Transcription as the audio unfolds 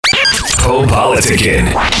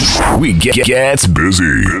Politicking. We get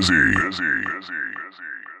busy.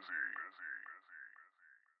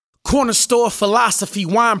 Corner store philosophy,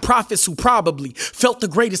 wine prophets who probably felt the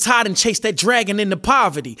greatest hide and chased that dragon into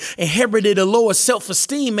poverty. Inherited a lower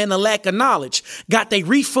self-esteem and a lack of knowledge. Got they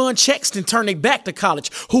refund checks and turn they back to college.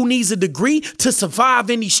 Who needs a degree to survive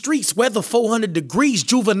in these streets? Weather 400 degrees,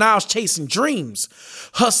 juveniles chasing dreams.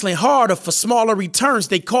 Hustling harder for smaller returns.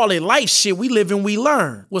 They call it life shit. We live and we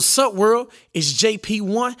learn. What's up, world? It's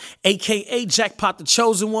JP1, aka Jackpot the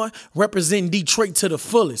Chosen One, representing Detroit to the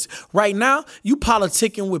fullest. Right now, you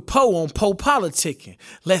politicking with Poe on Poe Politicking.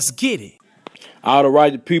 Let's get it. All the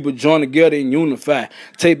right people join together and unify.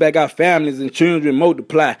 Take back our families and children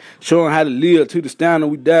multiply. Show them how to live to the standard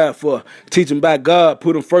we died for. Teach them by God,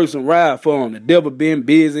 put them first and ride for them. The devil being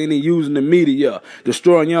busy and he using the media.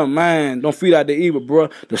 Destroying young minds, don't feed out the evil, bro.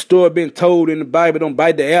 The story been told in the Bible, don't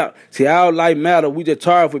bite the app. See, our life matter, we just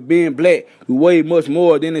tired for being black. We weigh much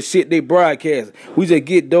more than the shit they broadcast. We just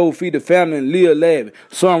get dough, feed the family, and live laughing.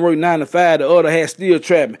 Some work 9 to 5, the other half still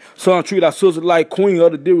trapping. Some treat our sisters like queen,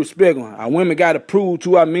 other disrespect them. Our women got to prove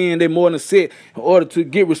to our men they more than set. In order to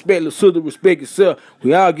get respect, the sister respect yourself.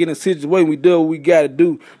 We all get in a situation, we do what we got to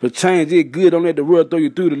do. But change it good, don't let the world throw you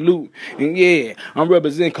through the loop. And yeah, I'm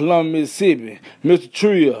representing Columbia, Mississippi. Mr.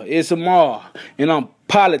 Tria, it's Amar. And I'm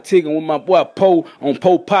politicking with my boy Poe on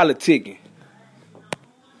Poe Politicking.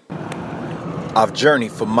 I've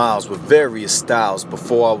journeyed for miles with various styles.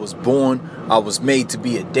 Before I was born, I was made to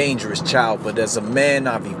be a dangerous child, but as a man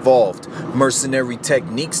I've evolved. Mercenary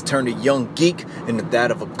techniques turned a young geek into that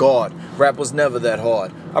of a god. Rap was never that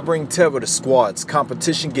hard. I bring terror to squads,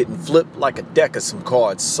 competition getting flipped like a deck of some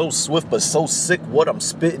cards. So swift but so sick, what I'm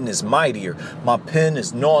spitting is mightier. My pen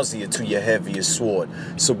is nausea to your heaviest sword.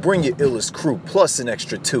 So bring your illest crew, plus an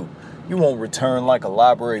extra 2. You won't return like a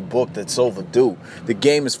library book that's overdue. The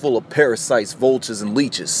game is full of parasites, vultures, and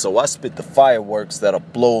leeches, so I spit the fireworks that'll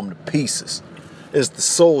blow them to pieces. It's the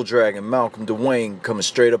Soul Dragon, Malcolm Dwayne, coming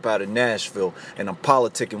straight up out of Nashville, and I'm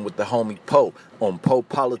politicking with the homie Poe on Poe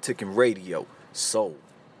Politicking Radio. Soul.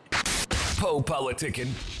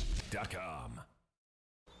 PoePoliticking.com.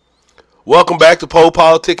 Welcome back to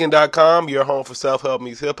PoePoliticking.com, your home for self-help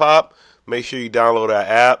meets hip-hop. Make sure you download our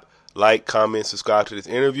app. Like, comment, subscribe to this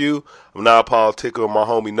interview. I'm now politicking with my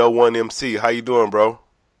homie No One MC. How you doing, bro?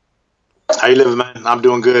 How you living, man? I'm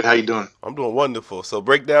doing good. How you doing? I'm doing wonderful. So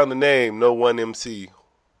break down the name, No One MC.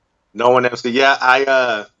 No One MC.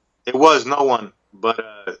 Yeah, it was No One, but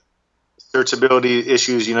searchability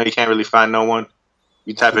issues. You know, you can't really find No One.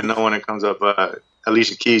 You type in No One, it comes up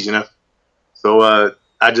Alicia Keys. You know, so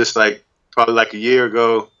I just probably a year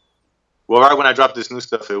ago. Well, right when I dropped this new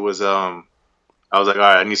stuff, it was I was like, all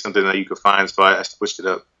right, I need something that you could find, so I switched it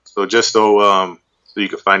up. So just so you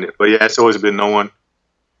could find it. But yeah, it's always been No One.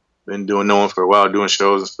 Been doing No One for a while, doing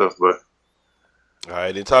shows and stuff. But all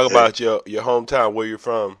right, then talk about your hometown, where you're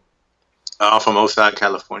from. I'm from Oceanside,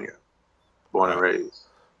 California, born and raised.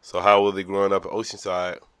 So how was it growing up in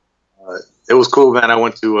Oceanside? It was cool, man. I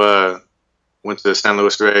went to San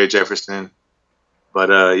Luis Rey, Jefferson, but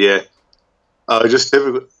just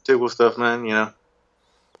typical stuff, man. You know.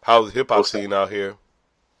 How's the hip-hop scene out here?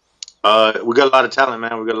 We got a lot of talent,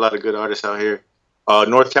 man. We got a lot of good artists out here.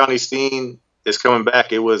 North County scene is coming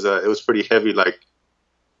back. It was pretty heavy. Like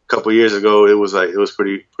a couple years ago, it was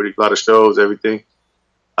pretty lot of shows, everything.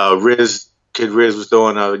 Kid Riz was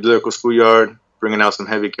doing a lyrical schoolyard, bringing out some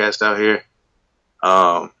heavy cats out here.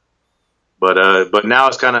 But now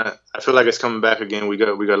it's I feel like it's coming back again. We got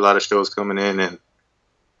a lot of shows coming in and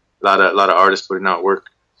a lot of artists putting out work.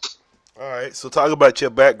 All right, so talk about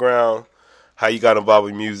your background, how you got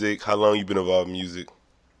involved in music, how long you been involved in music.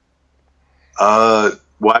 Well,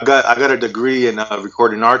 I got a degree in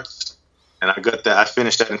recording arts, and I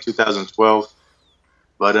finished that in 2012.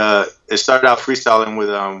 But it started out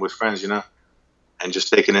freestyling with friends, you know, and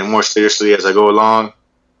just taking it more seriously as I go along.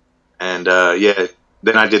 And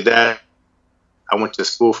then I did that. I went to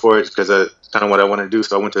school for it because that's kind of what I wanted to do.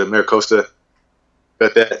 So I went to MiraCosta.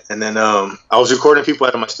 Got that, and then I was recording people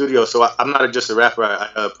out of my studio. So I'm not just a rapper.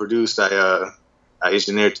 I produced, I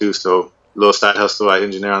engineered too. So a little side hustle, I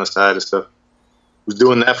engineer on the side and stuff. Was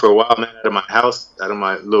doing that for a while, man, out of my house, out of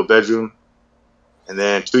my little bedroom. And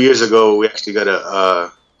then 2 years ago, we actually got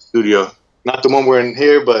a studio. Not the one we're in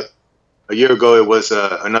here, but a year ago it was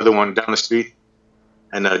another one down the street,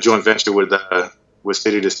 and a joint venture with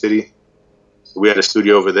City to City. So we had a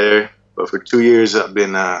studio over there. But for 2 years, I've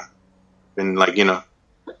been like, you know,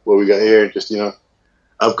 what we got here, just, you know,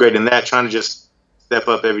 upgrading that, trying to just step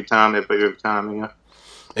up every time, you know.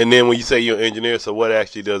 And then when you say you're an engineer, so what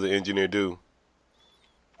actually does an engineer do?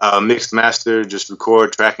 mixed master, just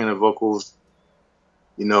record, tracking the vocals.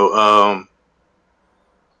 You know,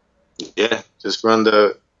 yeah, just run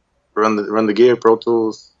the gear, Pro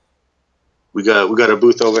Tools. We got a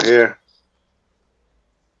booth over here.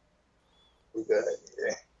 We got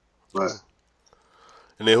yeah. But,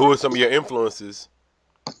 And then who are some of your influences?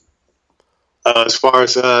 as far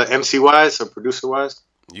as MC wise or producer wise,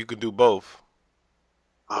 You could do both.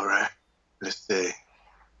 all right. Let's see.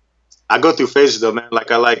 I go through phases though, man.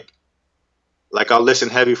 I'll listen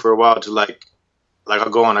heavy for a while to like I'll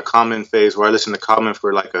go on a Common phase where I listen to Common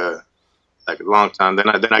for like a long time. Then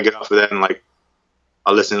I get off of that and like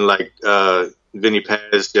I'll listen to like Vinny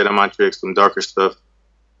Paz, Jedi Mind Tricks, some darker stuff.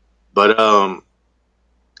 But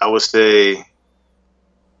I would say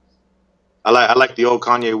I like the old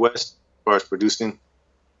Kanye West as far as producing,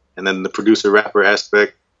 and then the producer rapper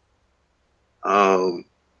aspect.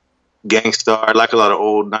 Gangstar, I like a lot of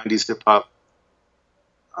old '90s hip hop.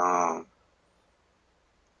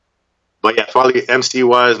 But yeah, probably MC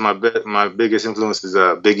wise, my biggest influence is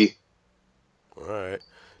Biggie. All right.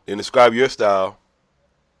 Then describe your style.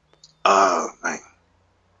 Man.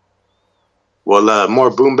 Well, more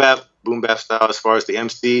boom bap style as far as the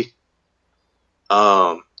MC.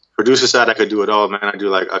 Producer side, I could do it all, man.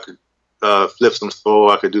 I could flip some soul,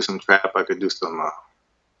 I could do some trap, I could do some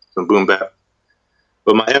boom bap.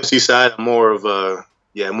 But my MC side, I'm more of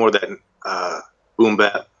more that boom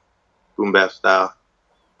bap style.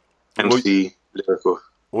 MC lyrical.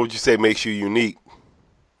 What would you say makes you unique?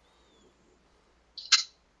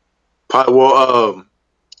 Probably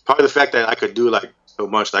the fact that I could do like so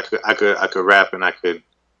much. I could rap and I could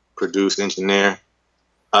produce, engineer.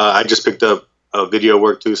 I just picked up video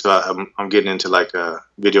work too, so I'm getting into like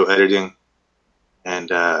video editing and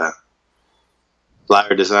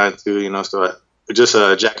flyer design too. You know, so just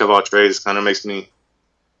a jack of all trades kind of makes me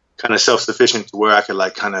kind of self-sufficient to where I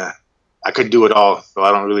could do it all. So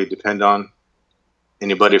I don't really depend on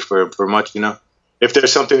anybody for much. You know, if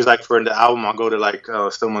there's some things like for the album, I'll go to like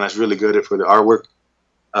someone that's really good for the artwork.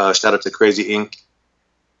 Shout out to Crazy Ink.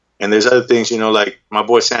 And there's other things, you know, like my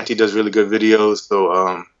boy Santi does really good videos,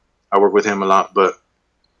 so I work with him a lot. But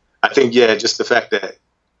I think, yeah, just the fact that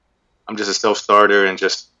I'm just a self-starter and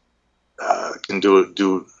just can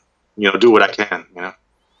do what I can, you know.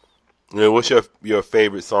 Yeah, what's your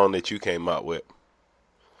favorite song that you came out with?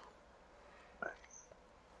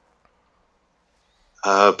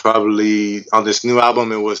 Probably on this new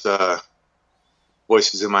album, it was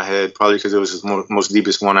Voices in My Head, probably because it was the most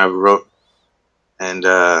deepest one I ever wrote. And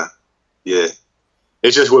yeah,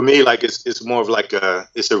 it's just with me, like it's more of like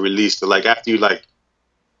it's a release. So like after you like,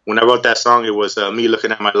 when I wrote that song, it was me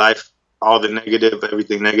looking at my life,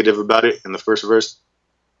 everything negative about it in the first verse,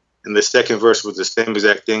 and the second verse was the same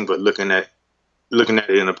exact thing, but looking at it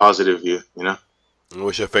in a positive view, you know. And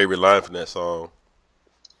what's your favorite line from that song?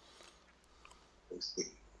 Let's see.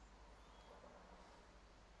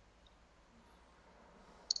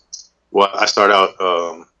 Well, I start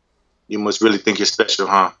out. You must really think you're special,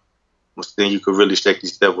 huh? Must think you could really shake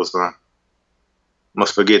these devils, huh?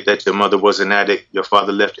 Must forget that your mother was an addict. Your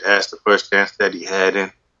father left your ass the first chance that he had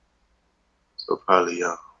in. So probably,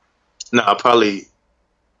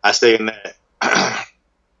 I say in that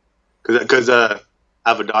because I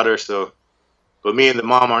have a daughter, so but me and the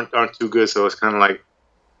mom aren't too good, so it's kind of like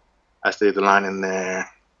I say the line in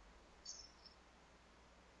there.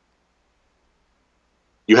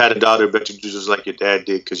 You had a daughter, but you just like your dad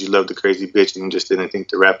did because you loved the crazy bitch and you just didn't think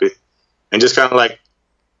to rap it. And just kind of like,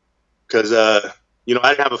 because, I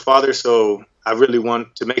didn't have a father, so I really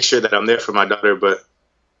want to make sure that I'm there for my daughter. But,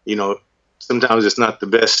 sometimes it's not the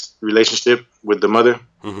best relationship with the mother.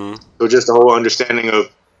 Mm-hmm. So just the whole understanding of,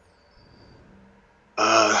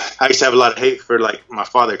 I used to have a lot of hate for like my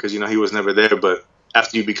father because, he was never there. But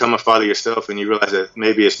after you become a father yourself and you realize that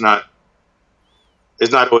maybe it's not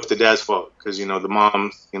always the dad's fault because, the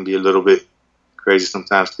mom can be a little bit crazy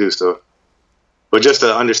sometimes too. So, but just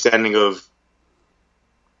the understanding of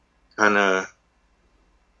kind of,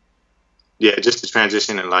 just the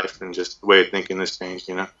transition in life and just the way of thinking has changed,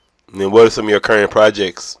 And then what are some of your current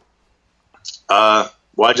projects? Well,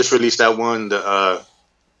 I just released that one, the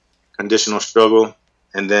Conditional Struggle.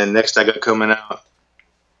 And then next I got coming out.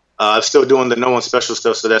 I'm still doing the No One Special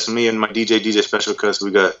stuff. So that's me and my DJ Special because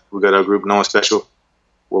we got our group No One Special.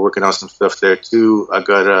 We're working on some stuff there too. I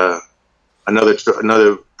got another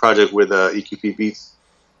project with EQP Beats,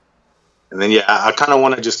 and then I kind of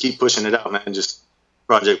want to just keep pushing it out, man. Just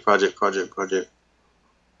project. All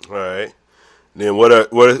right. Then what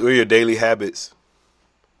are your daily habits?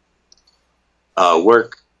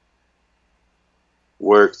 Work.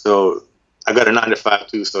 So I got a 9 to 5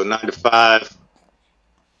 too. So 9 to 5,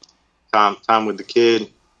 time with the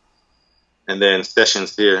kid, and then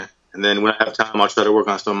sessions here. And then when I have time, I'll try to work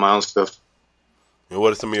on some of my own stuff. And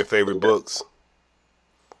what are some of your favorite books?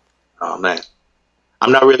 Oh man,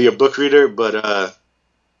 I'm not really a book reader, but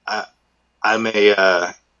I'll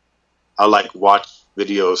like watch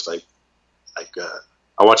videos like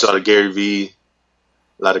I watch a lot of Gary Vee,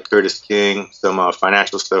 a lot of Curtis King, some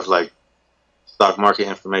financial stuff like stock market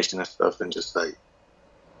information and stuff, and just like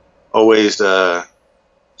always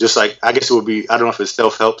just like, I guess it would be, I don't know if it's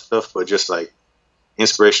self-help stuff, but just like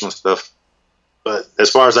inspirational stuff. But as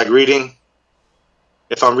far as like reading,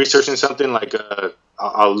 if I'm researching something, like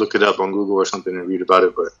I'll look it up on Google or something and read about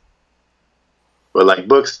it. But like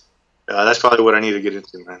books, that's probably what I need to get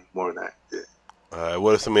into, man. More of that. Yeah.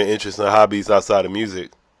 What are some of your interesting hobbies outside of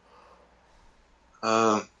music?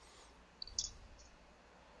 Well,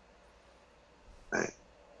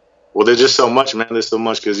 there's just so much, man. There's so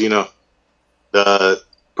much because, you know,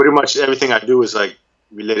 pretty much everything I do is like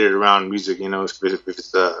related around music, you know, if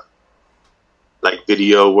it's like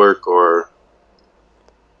video work or,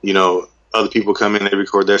 you know, other people come in, they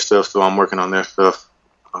record their stuff, so I'm working on their stuff.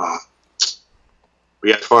 As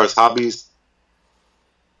far as hobbies,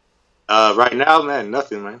 right now, man,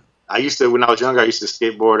 nothing, man. I used to, when I was younger, I used to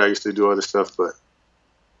skateboard. I used to do other stuff, but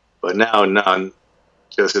now, none.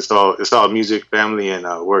 Just it's all music, family, and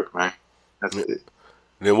work, man. That's it.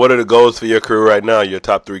 And then what are the goals for your career right now? Your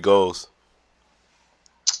top 3 goals?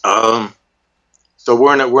 So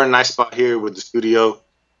we're in a nice spot here with the studio.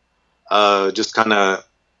 Just kind of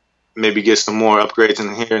maybe get some more upgrades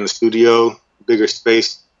in here in the studio, bigger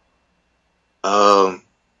space. And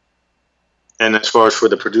as far as for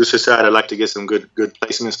the producer side, I'd like to get some good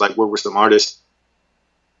placements, like work with some artists,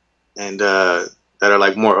 and that are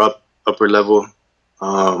like more upper level.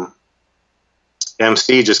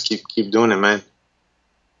 MC, just keep doing it, man.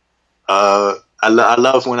 I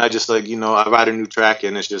love when I just like, you know, I write a new track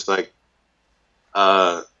and it's just like,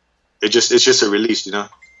 it's just a release, you know.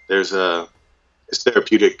 It's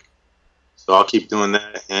therapeutic, so I'll keep doing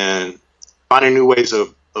that and finding new ways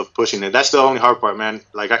of pushing it. That's the only hard part, man.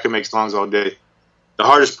 Like I can make songs all day. The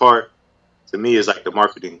hardest part to me is like the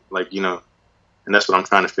marketing, like, you know, and that's what I'm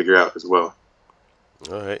trying to figure out as well.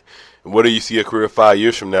 All right. And what do you see your career 5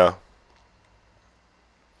 years from now?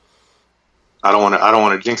 I don't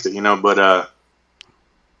want to jinx it, you know, but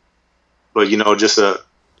you know, just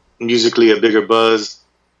musically a bigger buzz,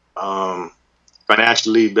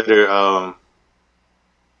 financially better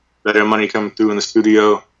money coming through in the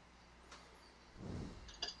studio.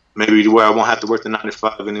 Maybe where I won't have to work the 9 to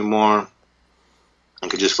 5 anymore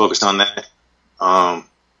and could just focus on that.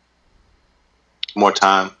 More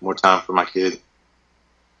time for my kid.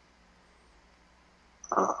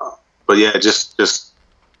 But yeah, just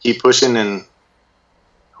keep pushing, and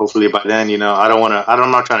hopefully by then, you know,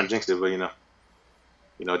 I'm not trying to jinx it, but you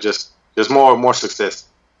know, just more success,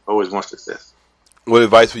 always more success. What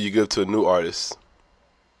advice would you give to a new artist?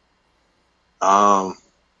 I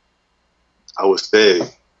would say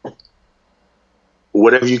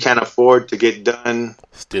whatever you can afford to get done,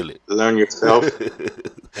 steal it. Learn yourself.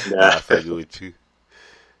 I figure with you.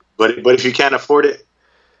 But if you can't afford it,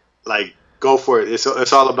 like, go for it. It's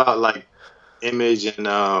all about like image and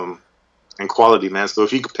quality, man. So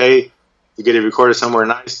if you could pay to get it recorded somewhere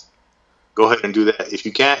nice, go ahead and do that. If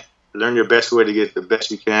you can't, learn your best way to get the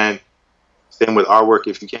best you can. Same with artwork.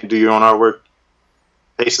 If you can't do your own artwork,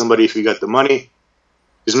 pay somebody if you got the money.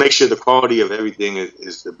 Just make sure the quality of everything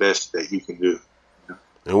is the best that you can do.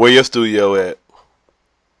 And where your studio at?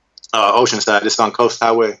 Oceanside. It's on Coast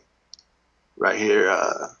Highway, right here.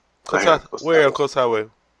 Where on Coast Highway?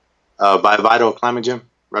 By Vital Climbing Gym,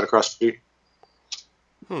 right across the street.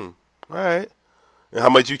 All right. And how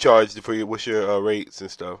much you charge what's your rates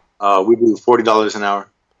and stuff? We do $40 an hour.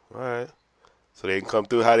 All right. So they can come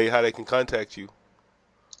through. How they can contact you?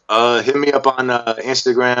 Hit me up on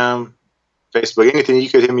Instagram, Facebook, anything you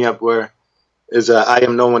could hit me up where is I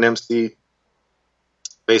am no one MC.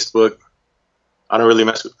 Facebook. I don't really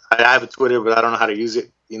mess with. I have a Twitter, but I don't know how to use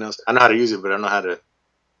it. You know, I know how to use it, but I don't know how to.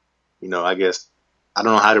 You know, I guess I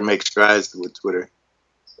don't know how to make strides with Twitter.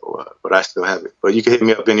 So, but I still have it. But you can hit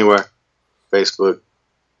me up anywhere. Facebook.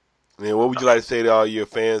 And what would you like to say to all your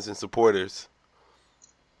fans and supporters?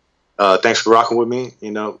 Thanks for rocking with me.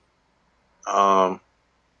 You know,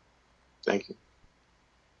 thank you.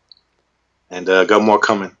 And got more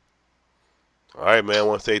coming. All right, man. I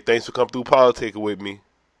want to say thanks for coming through politicking with me.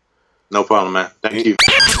 No problem, man. Thank you.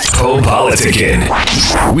 Oh, politicking.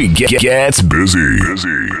 We get busy.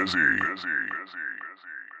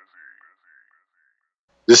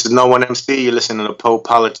 This is No One MC. You're listening to Poe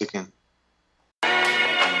Politicking.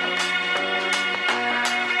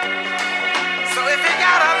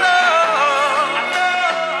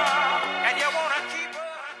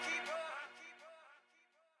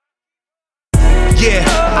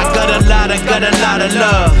 got a lot of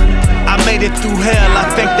love. I made it through hell, I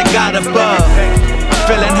thank the God above.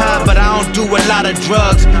 Feeling high, but I don't do a lot of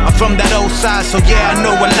drugs. I'm from that old side, so yeah, I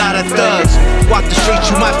know a lot of thugs. Walk the streets,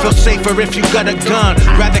 you might feel safer if you got a gun.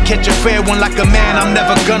 Rather catch a fair one like a man, I'm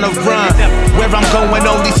never gonna run. Where I'm going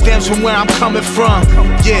only stems from where I'm coming from.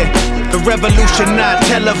 Yeah, the revolution not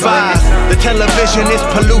televised. The television is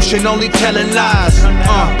pollution, only telling lies.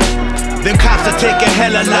 Them cops are taking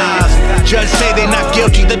hella lives. Judge say they not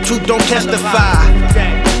guilty, the truth don't testify.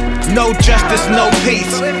 No justice, no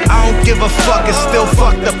peace. I don't give a fuck and still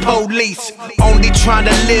fuck the police. Only trying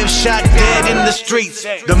to live, shot dead in the streets.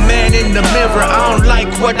 The man in the mirror, I don't like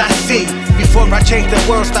what I see. Before I change the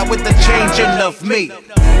world, start with the changing of me.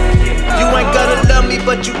 You ain't gotta love me,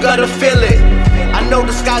 but you gotta feel it. I know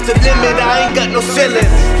the sky's the limit, I ain't got no ceilings.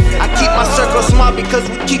 I keep my circle small because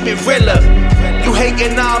we keep it realer. You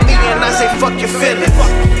hating on me and I say fuck your feelings.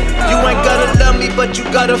 You ain't gotta love me, but you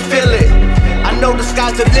gotta feel it. I know the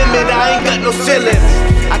sky's the limit, I ain't got no ceilings.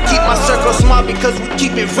 I keep my circle small because we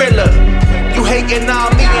keep it realer. You hating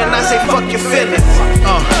on me and I say fuck your feelings.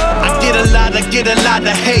 I get a lot of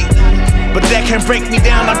hate, but that can't break me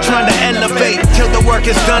down, I'm trying to elevate. Till the work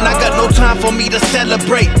is done, I got no time for me to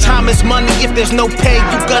celebrate. Time is money, if there's no pay,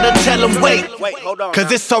 you gotta tell them wait.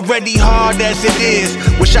 Cause it's already hard as it is.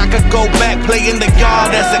 Wish I could go back, play in the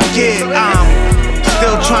yard as a kid.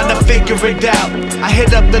 Still trying to figure it out. I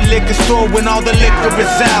hit up the liquor store when all the liquor is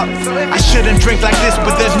out. I shouldn't drink like this,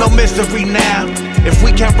 but there's no misery now. If we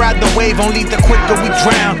can't ride the wave, only the quicker we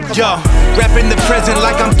drown. Yo, rapping the present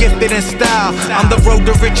like I'm gifted in style. I'm the road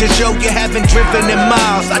to riches, yo, you haven't driven in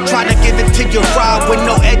miles. I try to give it to you raw with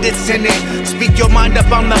no edits in it. Speak your mind up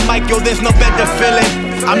on the mic, yo, there's no better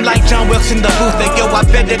feeling. I'm like John Wilkes in the booth, and yo, I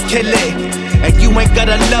better kill it. And you ain't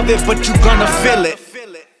gotta love it, but you gonna feel it.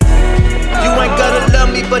 You ain't gotta love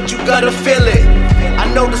me, but you gotta feel it. I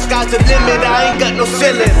know the sky's the limit, I ain't got no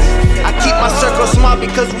ceilings. I keep my circle small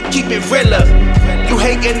because we keep it realer. You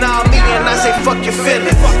hating on me and I say fuck your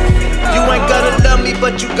feelings. You ain't gotta love me,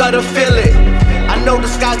 but you gotta feel it. I know the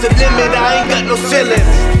sky's the limit, I ain't got no ceilings.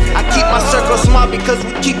 I keep my circle small because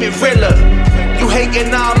we keep it realer. You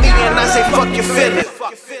hating on me and I say fuck your feelings.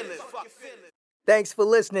 Thanks for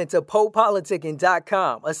listening to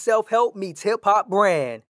PoePoliticking.com, a self-help meets hip-hop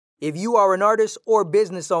brand. If you are an artist or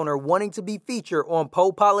business owner wanting to be featured on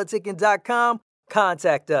PoePoliticking.com,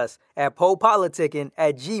 contact us at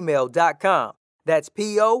PoePoliticking@gmail.com. That's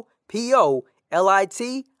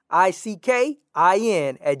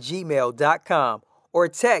PoePoliticking@gmail.com or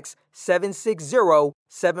text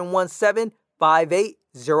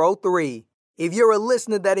 760-717-5803. If you're a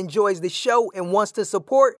listener that enjoys the show and wants to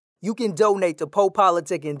support, you can donate to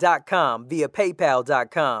PoePoliticking.com via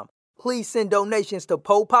PayPal.com. Please send donations to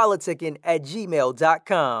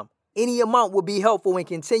PoePoliticking@gmail.com. Any amount will be helpful in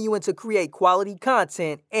continuing to create quality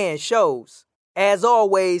content and shows. As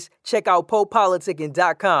always, check out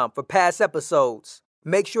PoePoliticking.com for past episodes.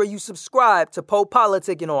 Make sure you subscribe to Poe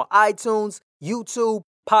Politicking on iTunes, YouTube,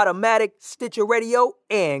 Podomatic, Stitcher Radio,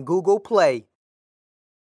 and Google Play.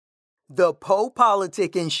 The Poe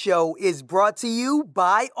Politicking Show is brought to you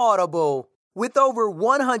by Audible. With over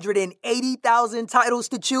 180,000 titles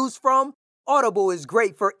to choose from, Audible is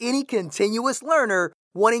great for any continuous learner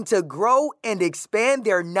wanting to grow and expand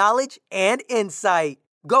their knowledge and insight.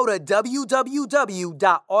 Go to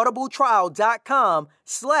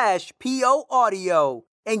www.audibletrial.com/POAudio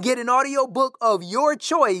and get an audiobook of your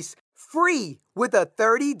choice free with a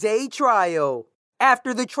 30-day trial.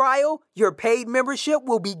 After the trial, your paid membership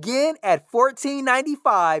will begin at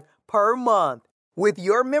 $14.95 per month. With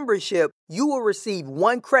your membership, you will receive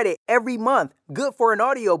 1 credit every month, good for an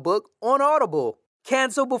audiobook on Audible.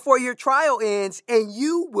 Cancel before your trial ends and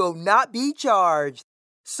you will not be charged.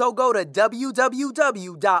 So go to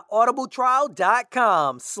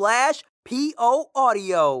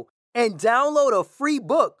www.audibletrial.com/POAudio and download a free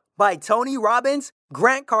book by Tony Robbins,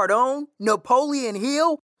 Grant Cardone, Napoleon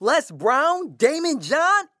Hill, Les Brown, Damon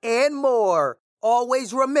John, and more.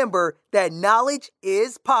 Always remember that knowledge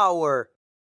is power.